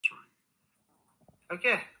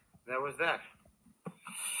Okay, that was that.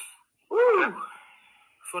 Woo!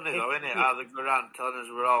 Funny though, isn't it? How they go around telling us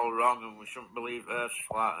we're all wrong and we shouldn't believe Earth's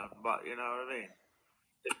flat, but you know what I mean?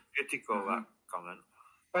 It's critical, that comment.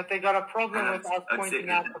 But they got a problem with us pointing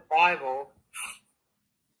out the Bible.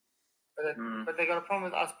 But they got a problem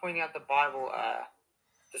with us pointing out the Bible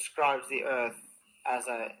describes the Earth as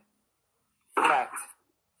a flat,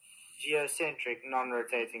 geocentric,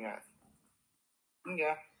 non-rotating Earth.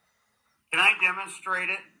 Yeah. Can I demonstrate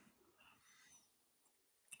it?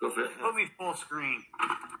 Go for it. Put me full screen.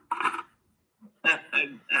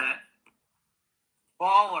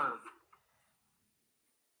 Ball Earth.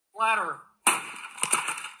 Flat Earth.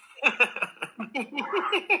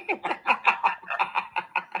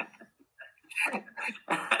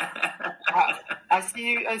 I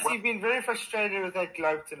see you've been very frustrated with that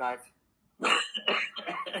globe tonight.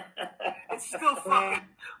 It's still fucking.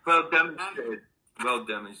 Well demonstrated. Well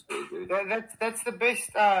demonstrated. That's the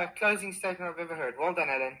best closing statement I've ever heard. Well done,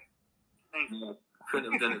 Alan. Thank you.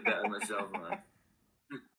 Couldn't have done it better myself, man.